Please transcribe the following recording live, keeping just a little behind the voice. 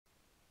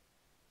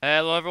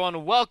Hello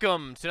everyone,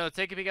 welcome to another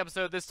Take a Peek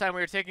episode. This time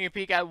we are taking a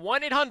peek at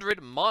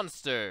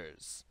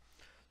 1-800-Monsters.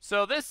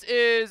 So this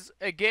is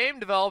a game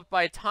developed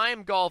by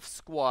Time Golf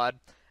Squad,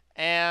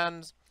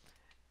 and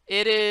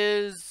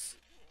it's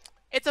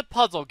a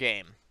puzzle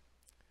game.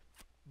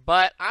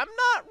 But I'm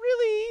not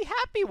really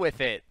happy with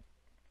it.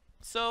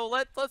 So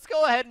let's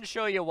go ahead and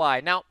show you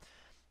why. Now,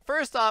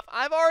 first off,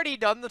 I've already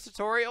done the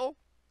tutorial,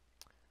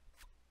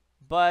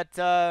 but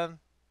I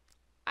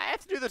have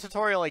to do the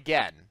tutorial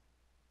again.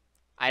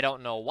 I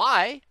don't know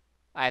why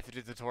I have to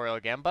do the tutorial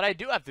again, but I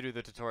do have to do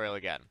the tutorial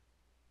again.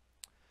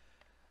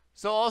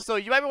 So also,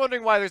 you might be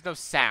wondering why there's no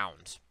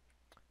sound.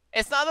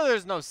 It's not that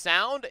there's no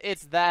sound,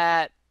 it's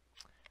that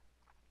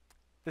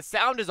the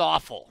sound is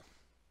awful.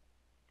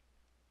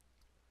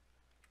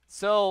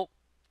 So,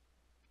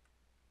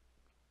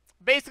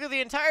 basically the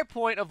entire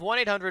point of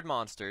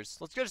 1-800-Monsters,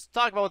 let's just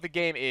talk about what the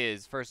game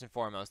is, first and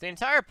foremost. The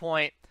entire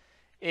point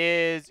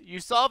is you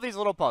solve these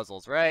little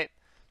puzzles, right?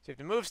 So you have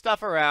to move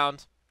stuff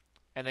around,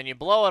 and then you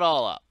blow it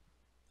all up.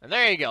 And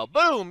there you go.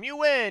 Boom! You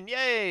win!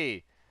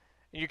 Yay!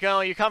 You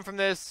come from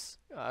this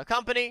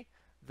company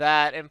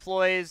that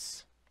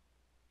employs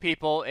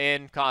people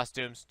in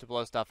costumes to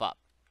blow stuff up.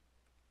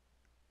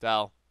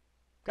 So,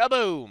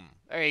 kaboom!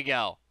 There you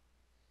go.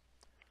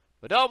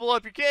 But don't blow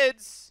up your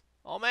kids!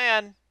 Oh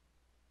man.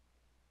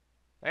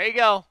 There you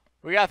go.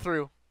 We got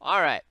through.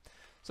 Alright.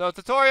 So,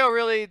 the tutorial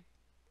really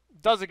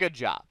does a good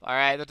job.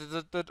 Alright?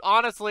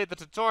 Honestly, the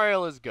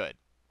tutorial is good.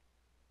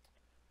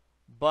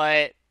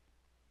 But,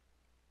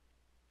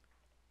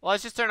 well,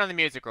 let's just turn on the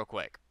music real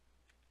quick.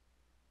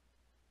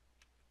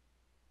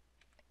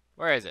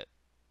 Where is it?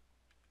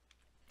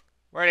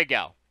 Where'd it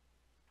go?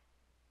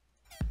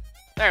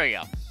 There we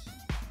go.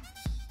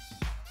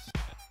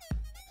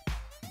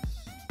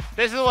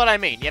 This is what I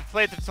mean. You have to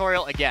play the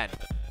tutorial again.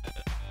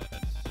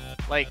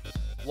 Like,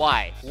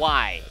 why?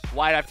 Why?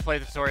 Why do I have to play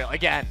the tutorial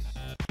again?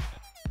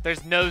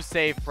 There's no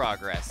save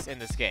progress in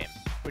this game.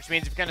 Which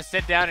means if you're going to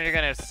sit down and you're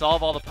going to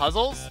solve all the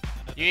puzzles,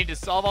 you need to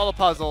solve all the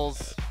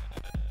puzzles,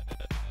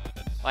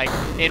 like,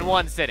 in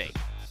one sitting.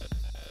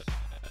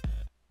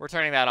 We're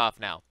turning that off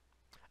now.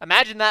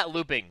 Imagine that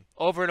looping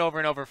over and over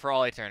and over for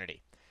all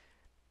eternity.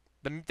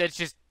 That's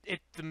just,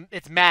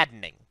 it's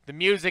maddening. The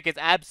music is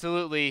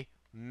absolutely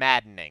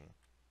maddening.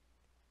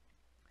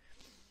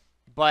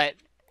 But,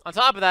 on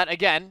top of that,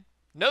 again,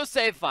 no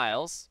save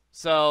files,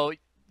 so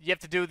you have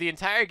to do the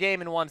entire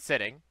game in one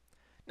sitting.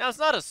 Now, it's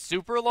not a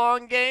super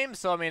long game,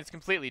 so, I mean, it's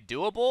completely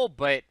doable,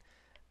 but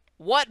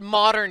what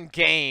modern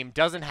game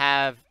doesn't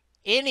have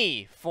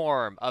any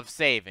form of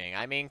saving?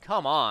 I mean,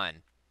 come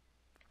on.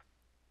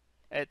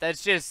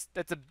 That's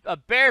a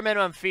bare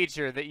minimum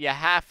feature that you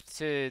have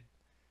to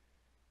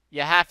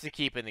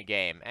keep in the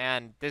game,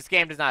 and this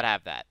game does not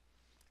have that.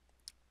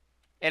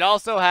 It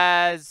also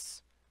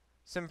has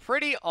some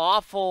pretty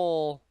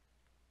awful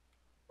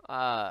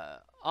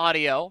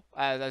audio,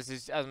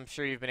 as I'm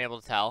sure you've been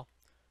able to tell.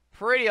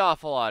 Pretty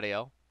awful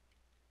audio.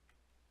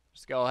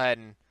 Just go ahead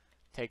and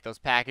take those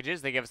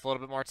packages. They give us a little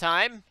bit more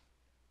time.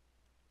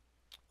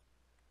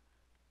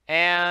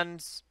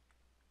 And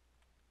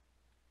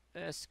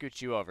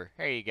scoot you over.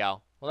 Here you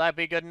go. Will that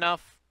be good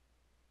enough?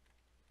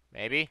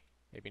 Maybe.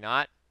 Maybe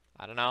not.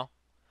 I don't know.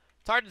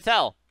 It's hard to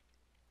tell.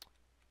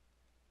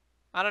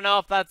 I don't know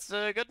if that's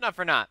good enough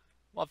or not.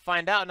 We'll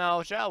find out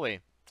now, shall we?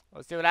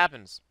 Let's see what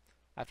happens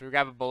after we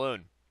grab a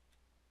balloon.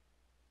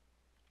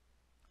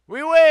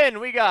 We win!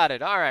 We got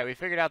it. Alright, we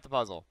figured out the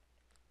puzzle.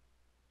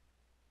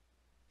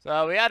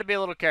 So we got to be a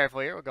little careful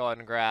here. We'll go ahead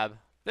and grab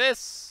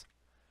this.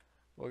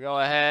 We'll go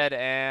ahead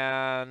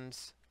and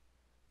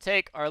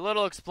take our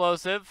little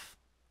explosive.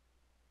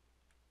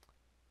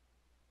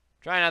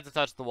 Try not to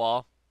touch the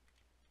wall.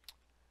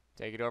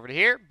 Take it over to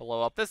here.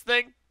 Blow up this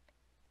thing.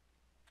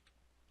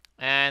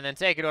 And then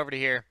take it over to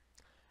here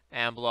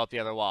and blow up the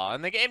other wall.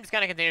 And the game just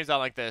kind of continues on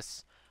like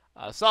this,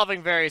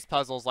 solving various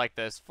puzzles like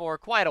this for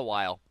quite a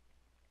while.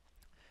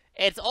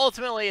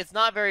 It's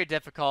not very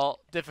difficult.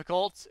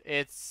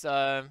 It's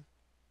a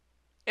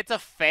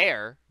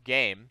fair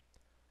game,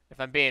 if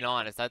I'm being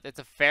honest. It's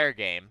a fair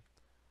game,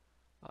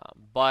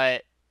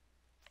 but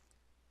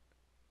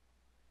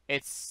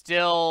it's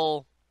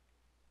still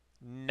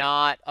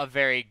not a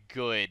very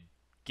good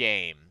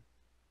game.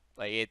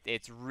 Like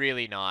it's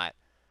really not.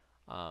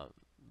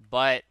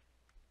 But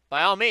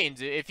by all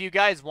means, if you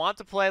guys want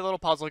to play a little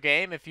puzzle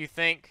game, if you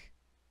think,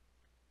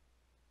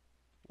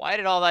 why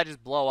did all that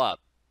just blow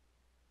up?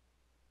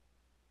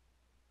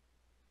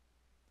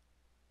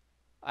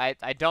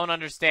 I don't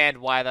understand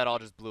why that all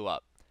just blew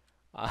up.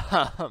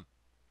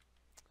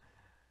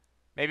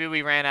 Maybe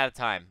we ran out of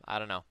time. I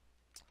don't know.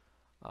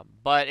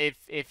 But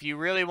if you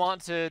really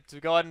want to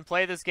go ahead and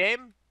play this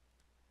game,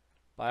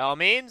 by all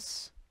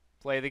means,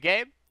 play the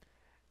game.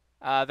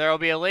 There will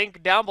be a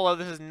link down below.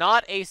 This is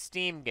not a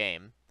Steam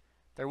game.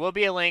 There will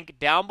be a link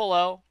down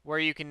below where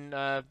you can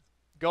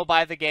go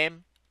buy the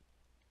game.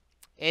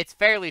 It's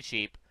fairly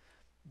cheap,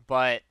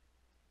 but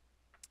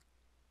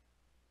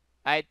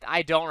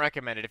I don't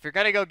recommend it. If you're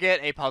going to go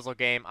get a puzzle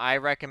game, I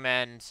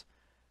recommend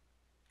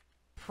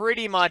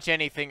pretty much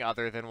anything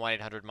other than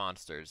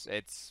 1-800-Monsters.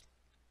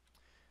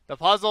 The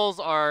puzzles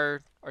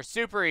are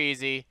super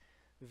easy.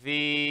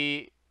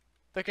 The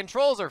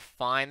controls are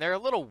fine. They're a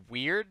little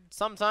weird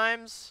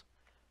sometimes,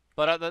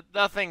 but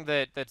nothing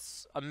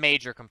that's a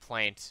major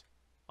complaint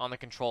on the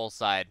control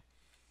side.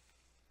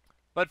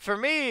 But for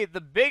me,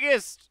 the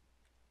biggest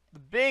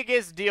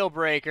deal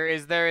breaker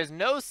is there is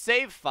no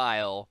save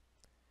file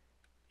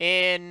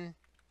in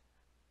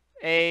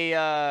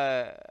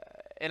a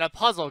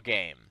puzzle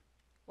game.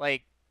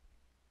 Like,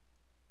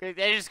 it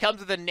just comes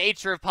with the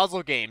nature of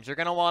puzzle games. You're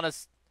gonna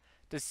want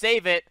to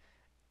save it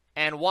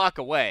and walk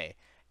away,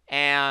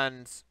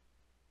 and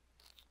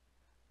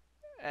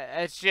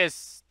it's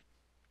just,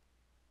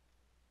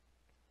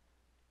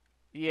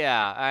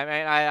 yeah. I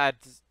mean, I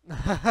just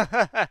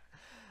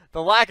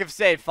the lack of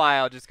save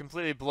file just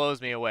completely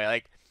blows me away.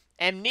 Like,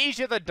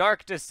 Amnesia: The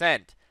Dark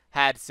Descent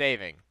had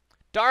saving.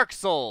 Dark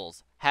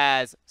Souls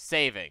has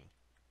saving.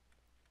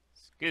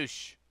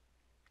 Scoosh.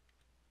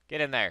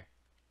 Get in there.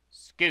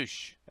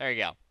 Scoosh. There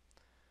you go.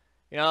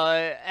 You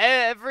know,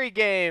 every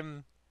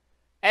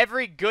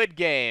good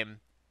game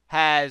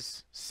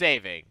has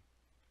saving.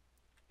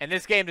 And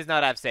this game does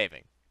not have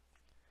saving.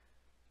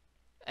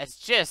 It's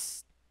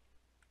just...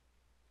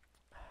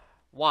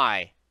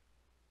 why?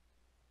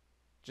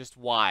 Just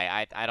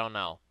why? I don't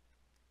know.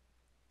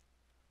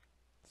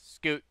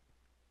 Scoot.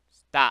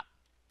 Stop.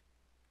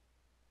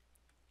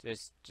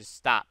 Just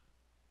stop.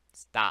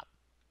 Stop.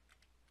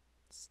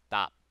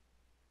 Stop.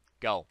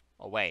 Go.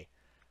 Away.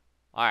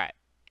 Alright.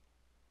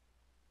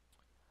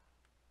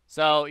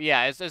 So,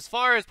 yeah, as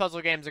far as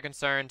puzzle games are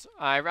concerned,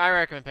 I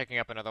recommend picking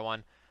up another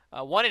one.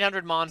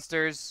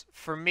 1-800-Monsters,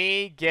 for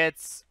me,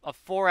 gets a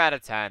 4 out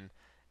of 10.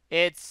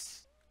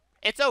 It's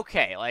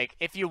okay. Like,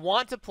 if you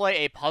want to play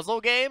a puzzle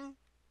game,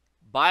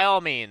 by all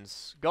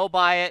means, go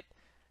buy it.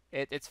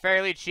 It's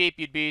fairly cheap.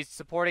 You'd be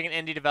supporting an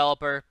indie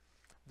developer.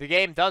 The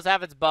game does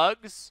have its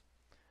bugs.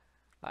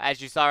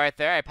 As you saw right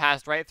there, I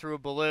passed right through a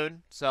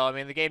balloon. So, I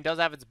mean, the game does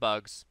have its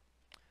bugs.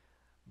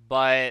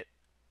 But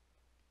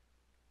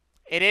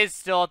it is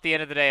still, at the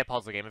end of the day, a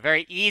puzzle game. A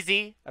very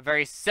easy, a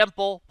very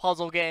simple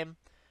puzzle game.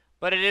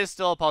 But it is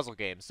still a puzzle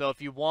game. So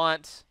if you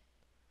want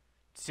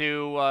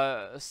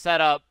to set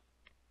up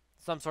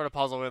some sort of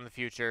puzzle in the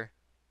future,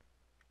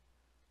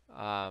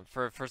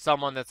 for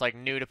someone that's like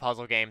new to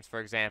puzzle games, for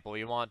example,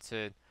 you want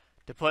to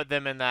put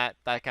them in that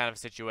kind of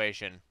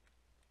situation,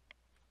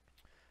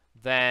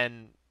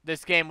 then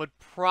this game would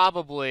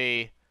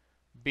probably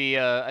be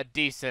a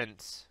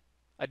decent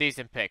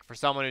pick for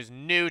someone who's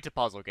new to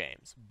puzzle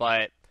games.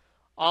 But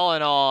all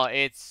in all,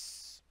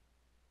 it's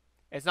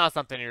not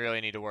something you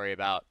really need to worry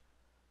about.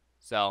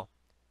 So,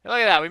 look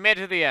at that. We made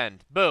it to the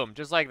end. Boom.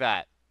 Just like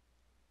that.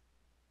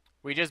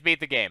 We just beat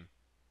the game.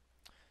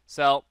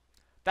 So,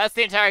 that's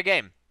the entire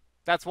game.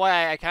 That's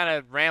why I kind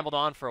of rambled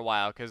on for a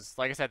while, because,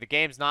 like I said, the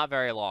game's not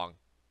very long.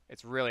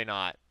 It's really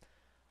not.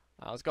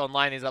 Let's go and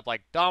line these up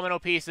like domino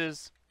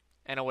pieces,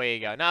 and away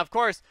you go. Now, of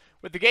course,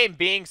 with the game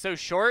being so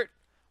short,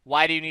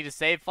 why do you need a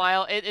save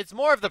file? It's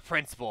more of the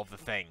principle of the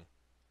thing.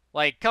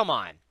 Like, come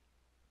on.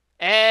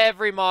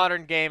 Every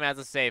modern game has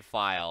a save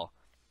file.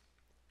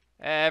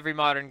 Every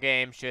modern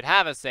game should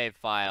have a save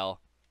file.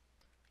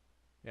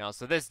 You know,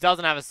 so this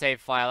doesn't have a save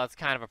file. That's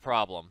kind of a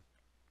problem.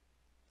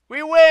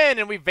 We win,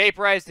 and we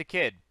vaporized a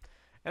kid.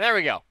 And there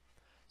we go.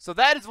 So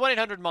that is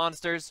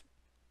 1-800-Monsters.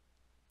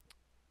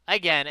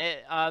 Again,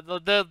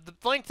 the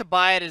link to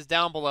buy it is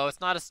down below. It's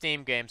not a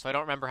Steam game, so I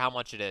don't remember how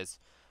much it is.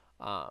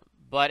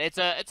 But it's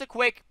a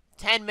quick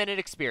 10-minute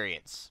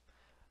experience.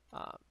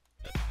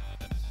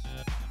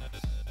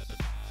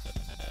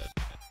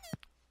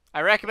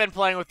 I recommend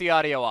playing with the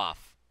audio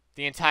off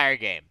the entire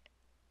game.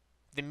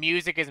 The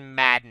music is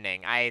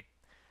maddening.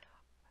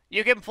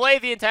 You can play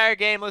the entire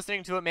game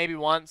listening to it maybe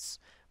once,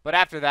 but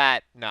after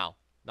that, no,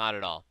 not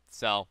at all.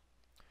 So,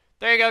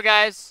 there you go,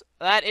 guys.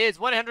 That is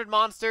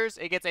 1-800-Monsters.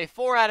 It gets a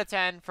 4 out of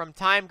 10 from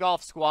Time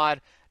Golf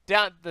Squad.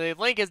 The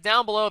link is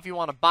down below if you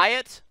want to buy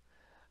it.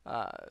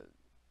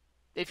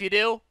 If you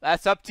do,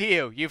 that's up to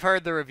you. You've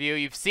heard the review.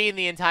 You've seen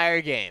the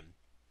entire game.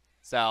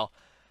 So,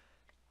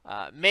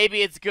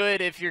 maybe it's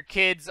good if your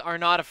kids are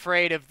not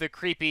afraid of the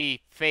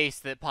creepy face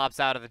that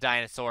pops out of the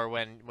dinosaur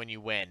when you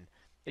win.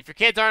 If your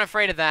kids aren't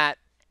afraid of that,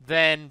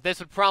 then this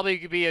would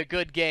probably be a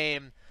good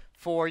game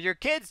for your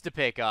kids to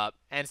pick up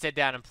and sit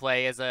down and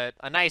play as a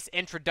nice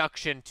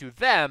introduction to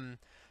them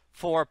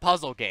for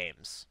puzzle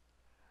games.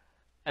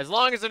 As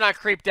long as they're not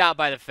creeped out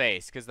by the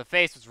face, because the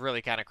face was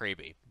really kind of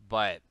creepy.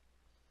 But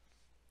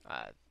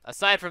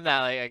aside from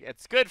that, like,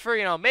 it's good for,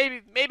 you know,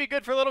 maybe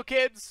good for little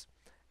kids,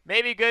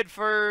 maybe good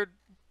for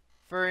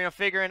you know,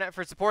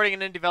 for supporting an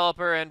indie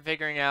developer and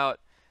figuring out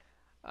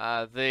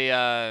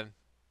the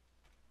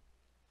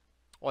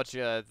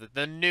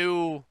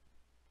new,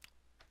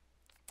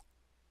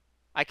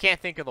 I can't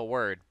think of the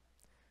word.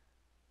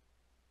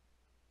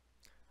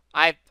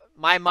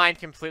 My mind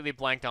completely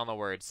blanked on the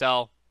word.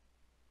 So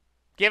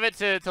give it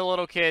to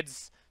little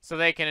kids so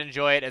they can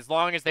enjoy it, as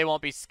long as they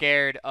won't be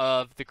scared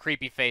of the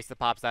creepy face that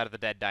pops out of the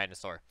dead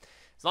dinosaur.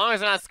 As long as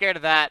they're not scared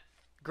of that,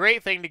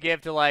 great thing to give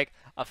to, like,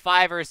 a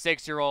 5 or a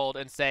 6-year-old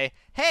and say,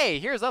 hey,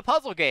 here's a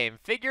puzzle game,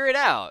 figure it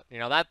out. You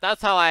know,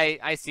 that's how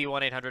I see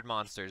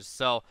 1-800-Monsters.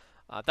 So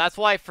that's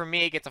why for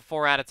me it gets a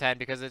 4 out of 10,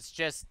 because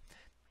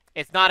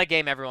it's not a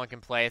game everyone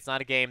can play. It's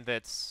not a game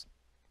that's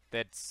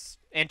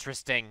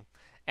interesting,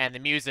 and the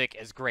music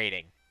is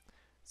grating.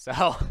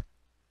 So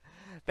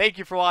thank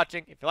you for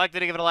watching. If you liked it,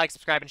 give it a like,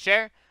 subscribe, and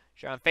share.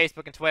 Share on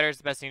Facebook and Twitter is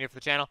the best thing to do for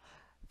the channel.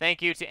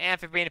 Thank you to Ann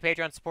for being a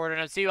Patreon supporter,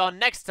 and I'll see you all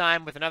next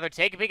time with another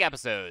Take a Peek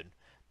episode.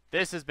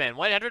 This has been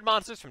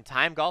 1-800-Monsters from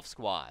Time Golf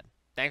Squad.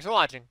 Thanks for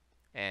watching,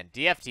 and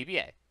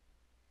DFTBA.